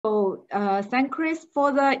thank Chris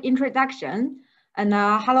for the introduction. And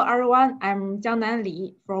hello everyone, I'm Jiangnan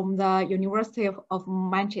Li from the University of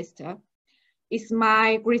Manchester. It's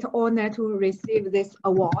my great honor to receive this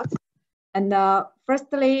award. And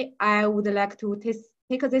firstly, I would like to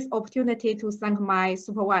take this opportunity to thank my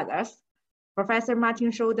supervisors, Professor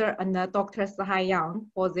Martin Schroeder and Dr. Sahai Yang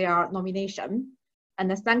for their nomination.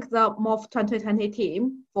 And thank the MOF 2020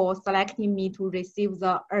 team for selecting me to receive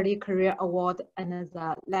the Early Career Award and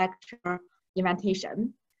the lecture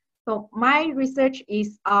invitation. So my research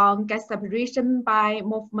is on gas separation by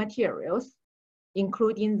MOF materials,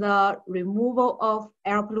 including the removal of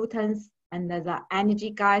air pollutants and the energy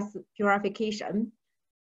gas purification.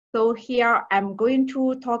 So here I'm going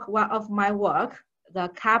to talk one of my work, the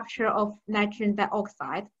capture of nitrogen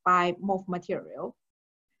dioxide by MOF material.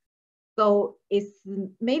 So it's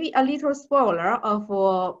maybe a little spoiler of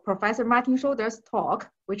Professor Martin Schroeder's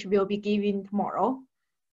talk, which will be given tomorrow.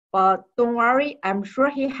 But don't worry, I'm sure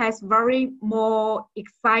he has very more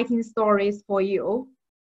exciting stories for you.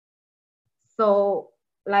 So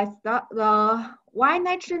let's start. Why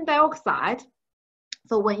nitrogen dioxide?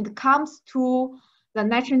 So when it comes to the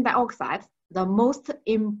nitrogen dioxide, the most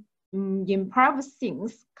improved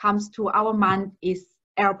things comes to our mind is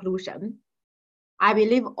air pollution. I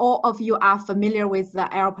believe all of you are familiar with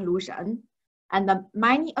the air pollution, and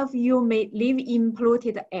many of you may live in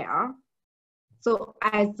polluted air. So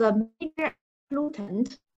as a major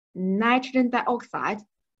pollutant, nitrogen dioxide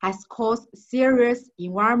has caused serious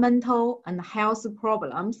environmental and health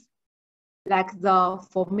problems, like the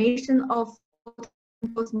formation of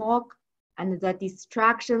smog and the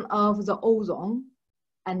destruction of the ozone,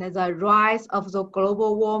 and the rise of the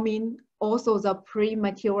global warming, also the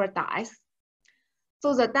premature death.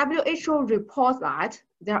 So the WHO reports that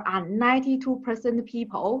there are 92%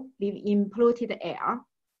 people live in polluted air,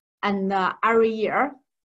 and every year,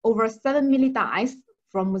 over 7 million dies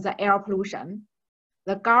from the air pollution.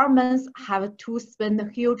 The governments have to spend a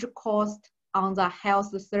huge cost on the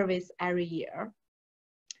health service every year.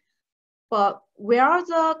 But where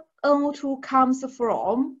the NO2 comes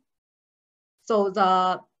from, so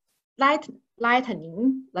the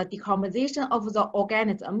lightning, the decomposition of the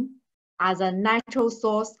organism, as a natural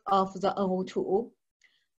source of the NO2.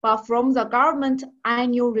 But from the government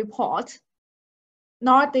annual report,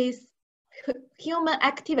 nowadays human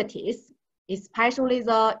activities, especially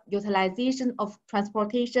the utilization of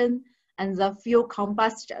transportation and the fuel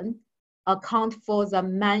combustion, account for the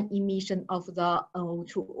main emission of the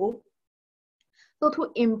NO2. So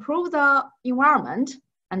to improve the environment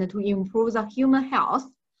and to improve the human health,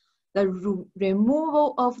 the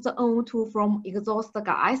removal of the NO2 from exhaust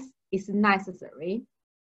gas is necessary.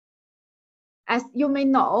 As you may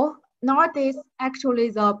know, nowadays,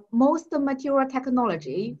 actually the most mature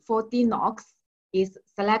technology for DeNOx is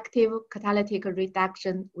selective catalytic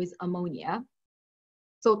reduction with ammonia.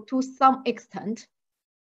 So to some extent,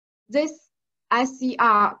 this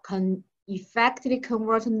SCR can effectively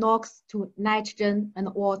convert NOx to nitrogen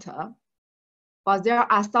and water, but there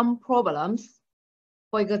are some problems.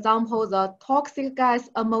 For example, the toxic gas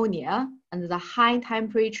ammonia and the high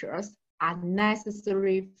temperatures are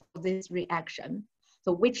necessary for this reaction,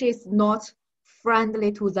 so which is not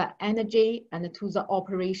friendly to the energy and to the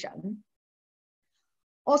operation.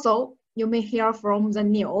 Also, you may hear from the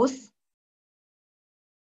news,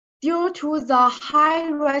 due to the high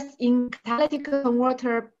rise in catalytic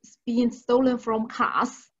converter being stolen from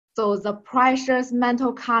cars, so the precious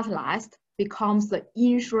metal catalyst becomes the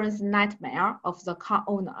insurance nightmare of the car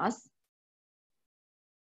owners.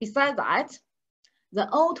 Besides that, the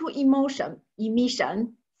NO2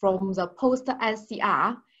 emission from the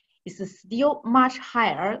post-SCR is still much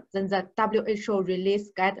higher than the WHO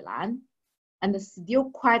release guideline and still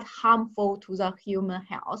quite harmful to the human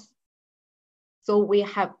health. So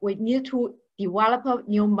we need to develop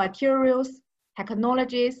new materials,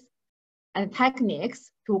 technologies, and techniques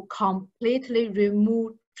to completely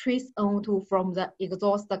remove trace NO2 from the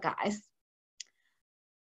exhaust gas.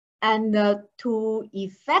 And to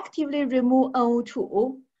effectively remove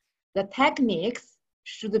NO2, the techniques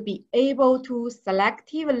should be able to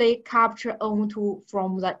selectively capture NO2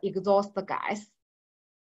 from the exhaust gas.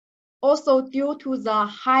 Also, due to the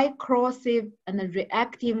high corrosive and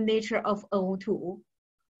reactive nature of NO2,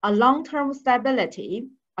 a long-term stability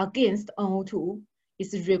against NO2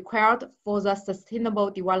 is required for the sustainable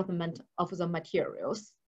development of the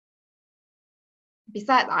materials.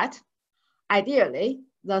 Besides that, ideally,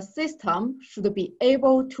 the system should be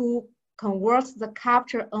able to convert the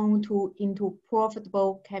captured NO2 into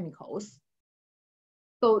profitable chemicals.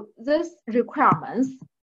 So these requirements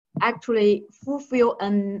actually fulfill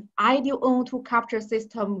an ideal O2 capture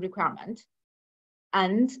system requirement,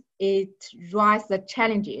 and it raises the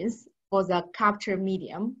challenges for the capture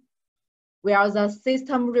medium, where the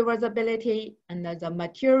system reversibility and the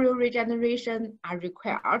material regeneration are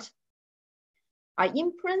required.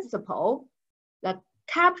 In principle, the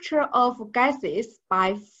capture of gases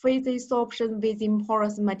by phase adsorption within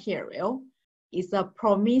porous material is a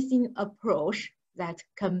promising approach that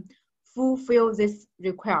can fulfill these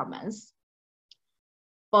requirements.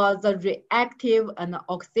 But the reactive and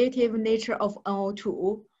oxidative nature of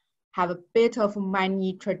NO2 have a bit of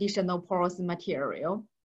many traditional porous material,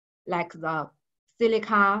 like the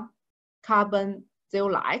silica, carbon,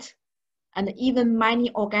 zeolite, and even many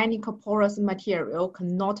organic porous material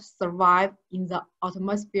cannot survive in the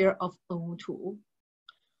atmosphere of NO2.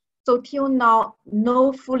 So till now,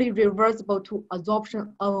 no fully reversible to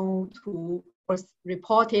adsorption NO2 was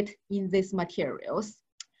reported in these materials,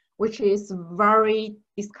 which is very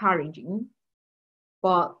discouraging.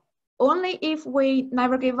 But only if we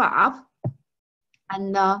never give up.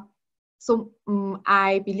 And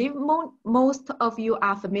I believe most of you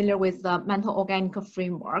are familiar with the mental organic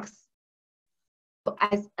frameworks. So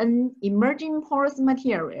as an emerging porous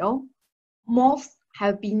material, MOFs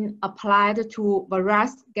have been applied to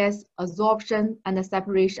various gas adsorption and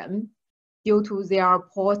separation due to their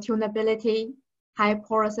poor tunability, high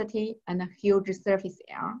porosity, and a huge surface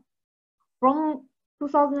area. From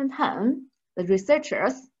 2010, the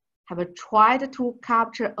researchers have tried to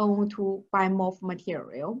capture NO2 by MOF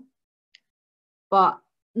material, but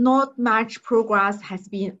not much progress has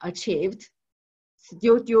been achieved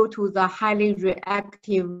still due to the highly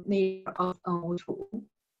reactive nature of NO2.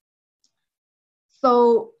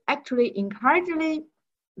 So actually, encouragingly,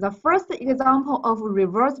 the first example of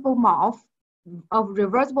reversible MOF, of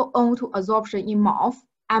reversible NO2 adsorption in MOF,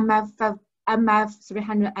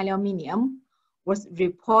 MF300 aluminum, was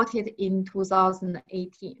reported in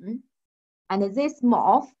 2018. And this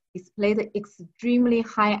MOF displayed extremely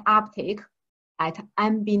high uptake at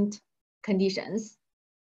ambient conditions.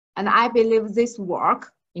 And I believe this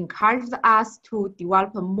work encouraged us to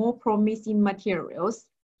develop more promising materials,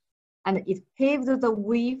 and it paved the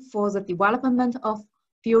way for the development of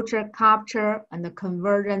future capture and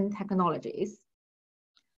conversion technologies.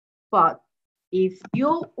 But if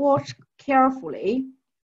you watch carefully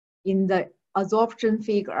in the adsorption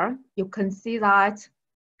figure, you can see that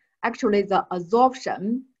actually the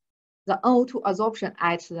adsorption, the NO2 adsorption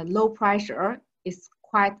at the low pressure is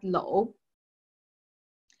quite low.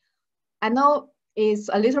 I know it's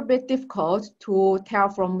a little bit difficult to tell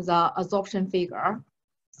from the adsorption figure.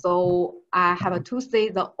 So I have to say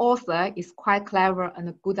the author is quite clever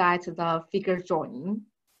and good at the figure drawing.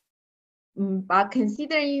 But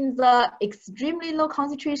considering the extremely low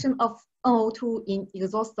concentration of NO2 in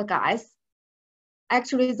exhaust gas,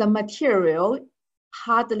 actually the material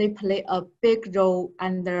hardly play a big role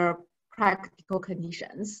under practical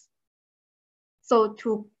conditions. So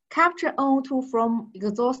to capture NO2 from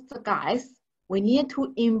exhaust gas, we need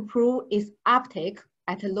to improve its uptake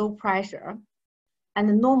at a low pressure.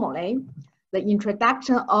 And normally, the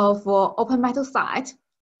introduction of open metal site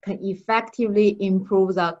can effectively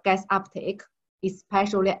improve the gas uptake,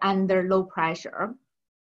 especially under low pressure.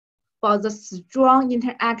 But the strong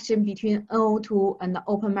interaction between NO2 and the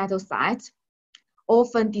open metal site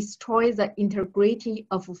often destroys the integrity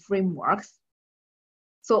of frameworks.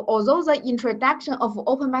 So although the introduction of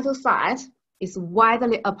open metal site is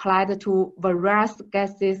widely applied to various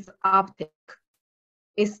gases uptake,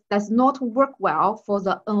 it does not work well for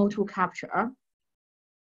the NO2 capture.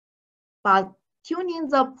 But tuning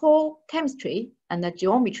the pore chemistry and the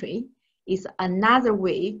geometry is another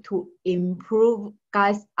way to improve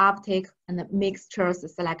gas uptake and mixtures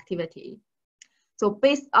selectivity. So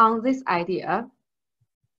based on this idea,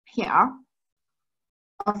 here,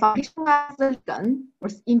 a foundational silicon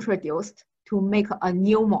was introduced to make a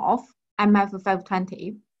new MOF,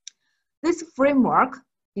 MF520. This framework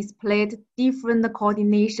displayed different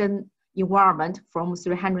coordination environment from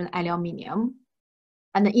 300 aluminum.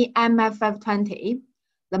 And in MF520,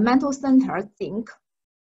 the metal center zinc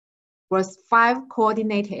was 5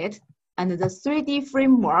 coordinated, and the 3D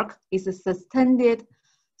framework is sustained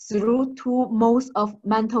through 2 modes of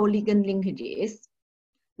metal ligand linkages.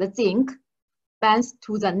 The zinc binds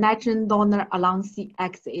to the nitrogen donor along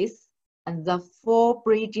C-axis, and the 4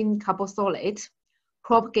 bridging carboxylate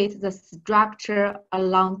propagate the structure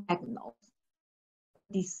along diagonals.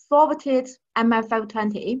 Desorpted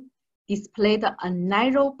MF520 displayed a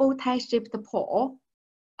narrow bow-tie-shaped pore,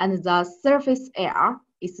 and the surface area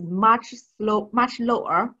is much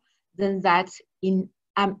lower than that in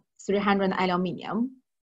 300 aluminum.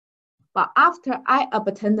 But after I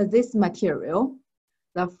obtained this material,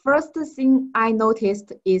 the first thing I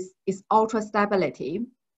noticed is its ultra stability.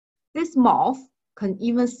 This moth can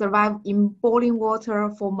even survive in boiling water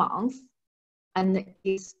for months and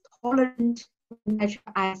is tolerant to nitric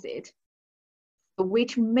acid,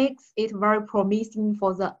 which makes it very promising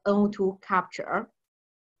for the O2 capture.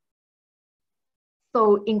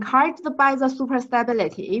 So encouraged by the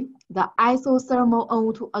superstability, the isothermal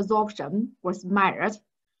O2 absorption was measured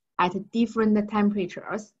at different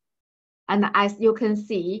temperatures. And as you can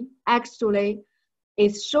see, actually,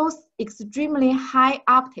 it shows extremely high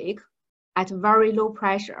uptake at very low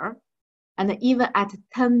pressure, and even at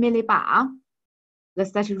 10 millibar, the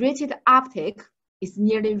saturated uptake is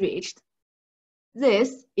nearly reached.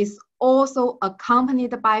 This is also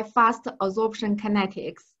accompanied by fast absorption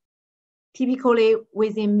kinetics, typically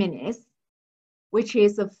within minutes, which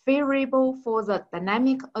is favorable for the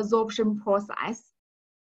dynamic absorption process.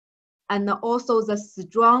 And also the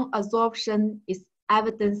strong absorption is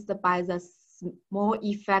evidenced by the small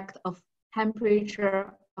effect of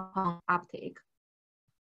temperature upon uptake.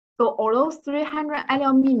 So although 300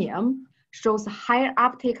 aluminum shows higher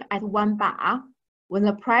uptake at 1 bar, when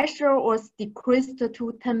the pressure was decreased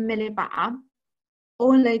to 10 millibar,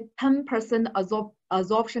 only 10%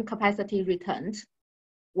 absorption capacity returned,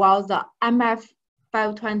 while the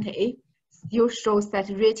MF520 still shows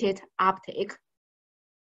saturated uptake.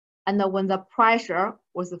 And when the pressure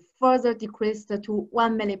was further decreased to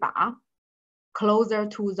 1 millibar, closer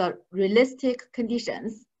to the realistic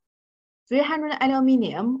conditions, 300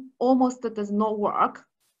 aluminum almost does not work,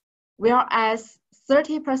 whereas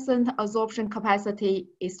 30% absorption capacity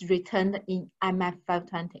is returned in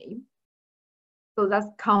MF520. So that's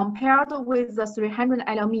compared with the 300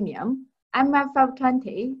 aluminum,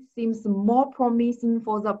 MF520 seems more promising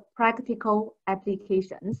for the practical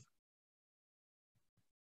applications.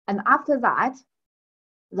 And after that,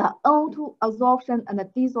 the O2 absorption and the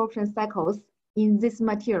desorption cycles in this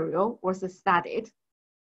material was studied.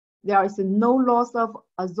 There is no loss of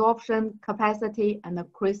absorption capacity, and the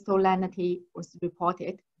crystallinity was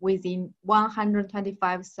reported within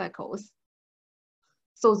 125 cycles.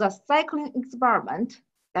 So the cycling experiment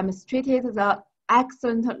demonstrated the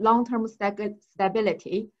excellent long-term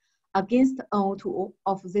stability against O2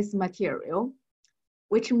 of this material,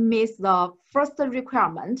 which meets the first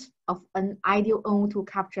requirement of an ideal O2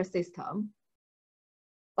 capture system.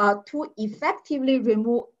 But to effectively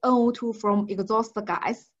remove O2 from exhaust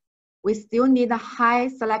gas, we still need a high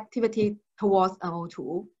selectivity towards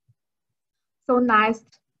O2. So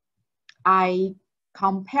next, I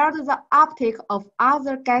compared the uptake of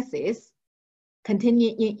other gases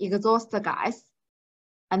containing in exhaust gas,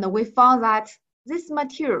 and we found that this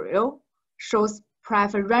material shows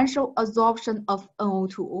preferential absorption of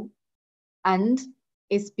O2, and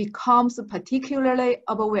it becomes particularly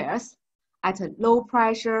obvious at low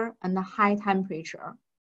pressure and high temperature,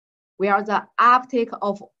 where the uptake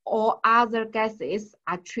of all other gases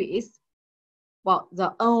are traced, while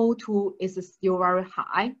the O2 is still very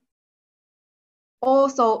high.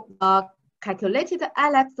 Also, the calculated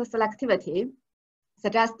Alex selectivity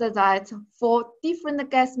suggests that for different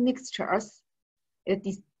gas mixtures, it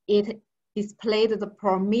displayed the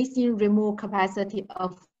promising removal capacity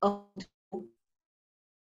of O2.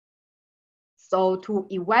 So to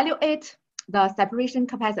evaluate the separation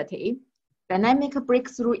capacity, dynamic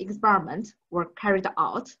breakthrough experiments were carried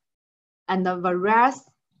out, and the various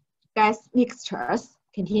gas mixtures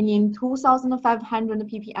containing 2,500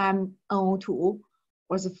 ppm O2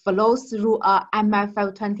 was flowed through a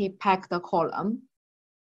MF520 packed column.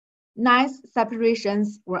 Nice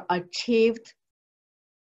separations were achieved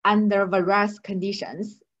under various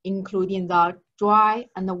conditions, including the dry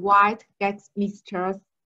and the wet gas mixtures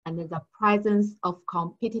and the presence of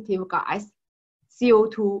competitive gas,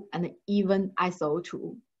 CO2, and even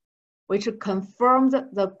SO2, which confirmed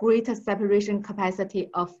the great separation capacity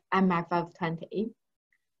of MF520.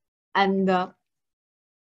 And at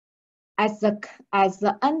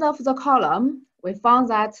the end of the column, we found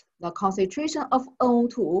that the concentration of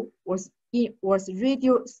O2 was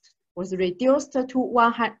reduced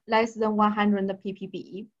to less than 100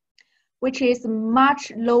 ppb, which is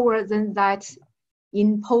much lower than that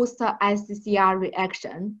in post-SCR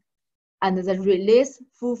reaction, and the release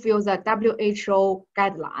fulfills the WHO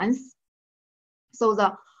guidelines. So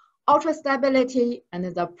the ultra stability and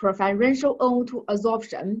the preferential O2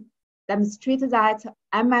 absorption demonstrate that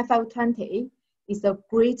MF520 is a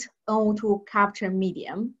great O2 capture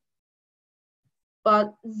medium.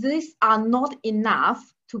 But these are not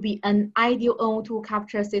enough to be an ideal O2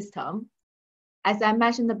 capture system. As I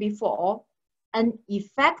mentioned before, an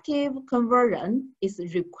effective conversion is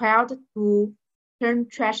required to turn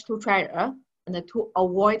trash to treasure and to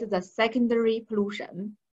avoid the secondary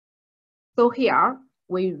pollution. So here,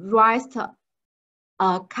 we raised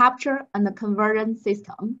a capture and conversion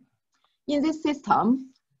system. In this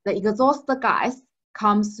system, the exhaust gas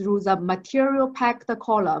comes through the material packed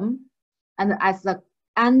column, and at the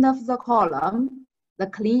end of the column, the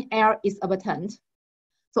clean air is obtained.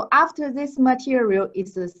 So after this material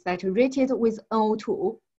is saturated with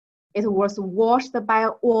O2, it was washed by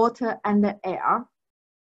water and air,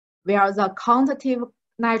 where the quantitative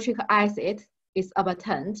nitric acid is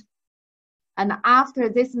obtained. And after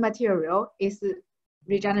this material is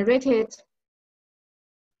regenerated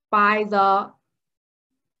by the,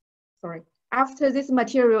 after this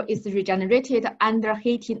material is regenerated under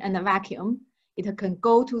heating and vacuum, it can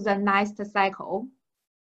go to the next cycle.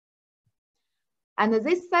 And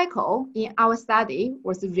this cycle in our study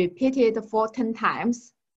was repeated for 10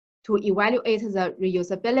 times to evaluate the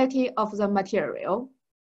reusability of the material.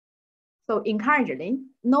 So encouragingly,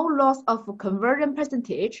 no loss of conversion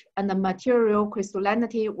percentage and the material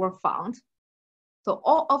crystallinity were found. So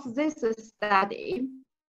all of this study,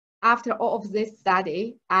 after all of this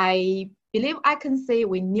study, I believe I can say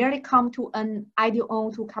we nearly come to an ideal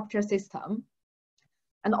O2 capture system.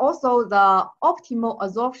 And also the optimal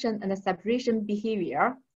adsorption and separation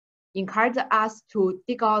behavior encouraged us to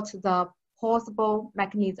dig out the possible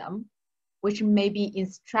mechanism, which may be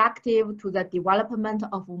instructive to the development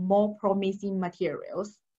of more promising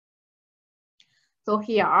materials. So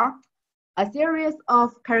here, a series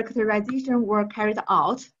of characterizations were carried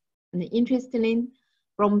out. And interestingly,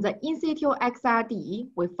 from the in situ XRD,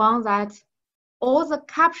 we found that all the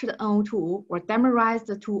captured O2 were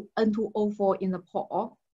dimerized to N2O4 in the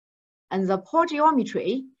pore, and the pore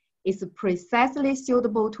geometry is precisely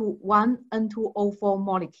suitable to one N2O4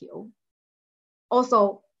 molecule.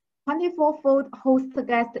 Also, 24-fold host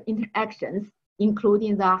gas interactions,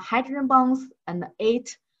 including the hydrogen bonds and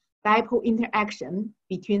 8 dipole interaction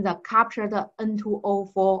between the captured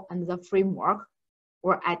N2O4 and the framework,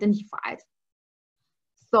 were identified.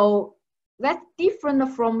 So that's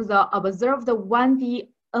different from the observed 1D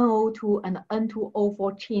NO2 and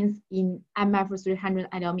N2O4 chains in MF300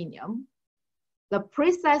 aluminum. The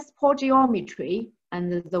precise pore geometry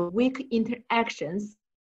and the weak interactions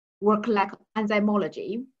work like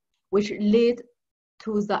enzymology, which lead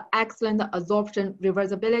to the excellent adsorption,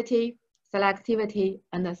 reversibility, selectivity,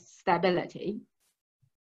 and stability.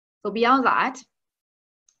 So beyond that,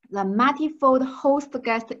 the multifold host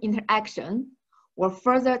gas interaction were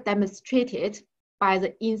further demonstrated by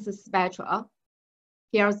the INS spectra.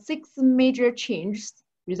 Here are 6 major changes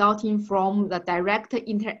resulting from the direct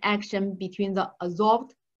interaction between the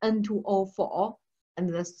adsorbed N2O4 and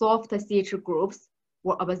the soft CH groups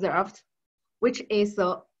were observed, which is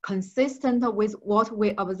consistent with what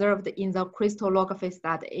we observed in the crystallography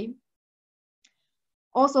study.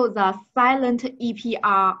 Also, the silent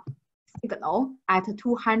EPR signal at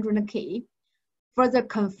 200 K further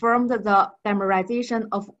confirmed the dimerization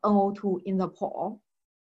of NO2 in the pore.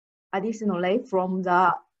 Additionally, from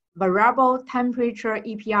the variable temperature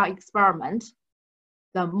EPR experiment,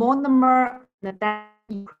 the monomer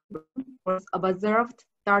was observed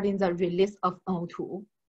during the release of NO2,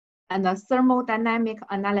 and the thermodynamic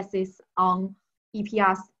analysis on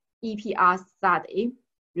EPR study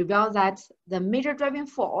revealed that the major driving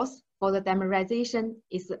force for the dimerization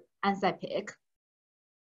is acyclic.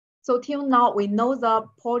 So till now, we know the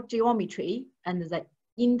pore geometry and the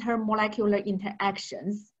intermolecular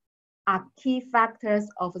interactions are key factors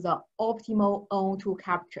of the optimal O2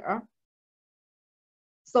 capture.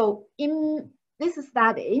 So in this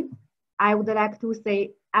study, I would like to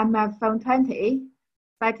say MF520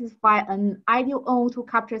 satisfy an ideal O2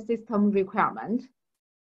 capture system requirement.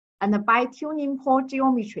 And by tuning pore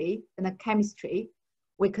geometry and chemistry,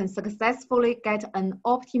 we can successfully get an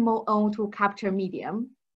optimal O2 capture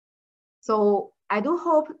medium. So I do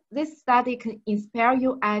hope this study can inspire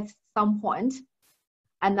you at some point,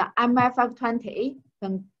 and the MF520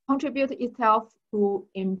 can contribute itself to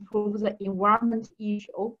improve the environment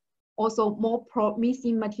issue. Also, more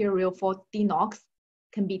promising material for DeNOx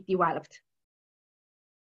can be developed.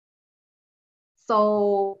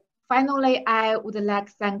 So finally, I would like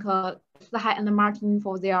to thank Sahai and Martin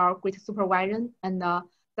for their great supervision, and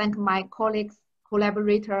thank my colleagues,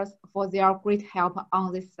 collaborators for their great help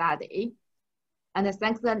on this study. And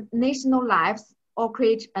thanks the National Labs, Oak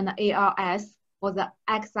Ridge, and ARS for the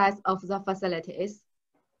access of the facilities.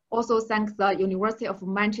 Also thanks the University of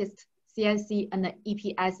Manchester, CSC, and the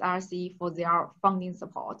EPSRC for their funding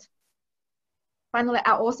support. Finally,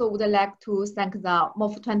 I also would like to thank the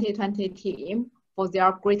MOF 2020 team for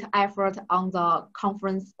their great effort on the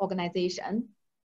conference organization.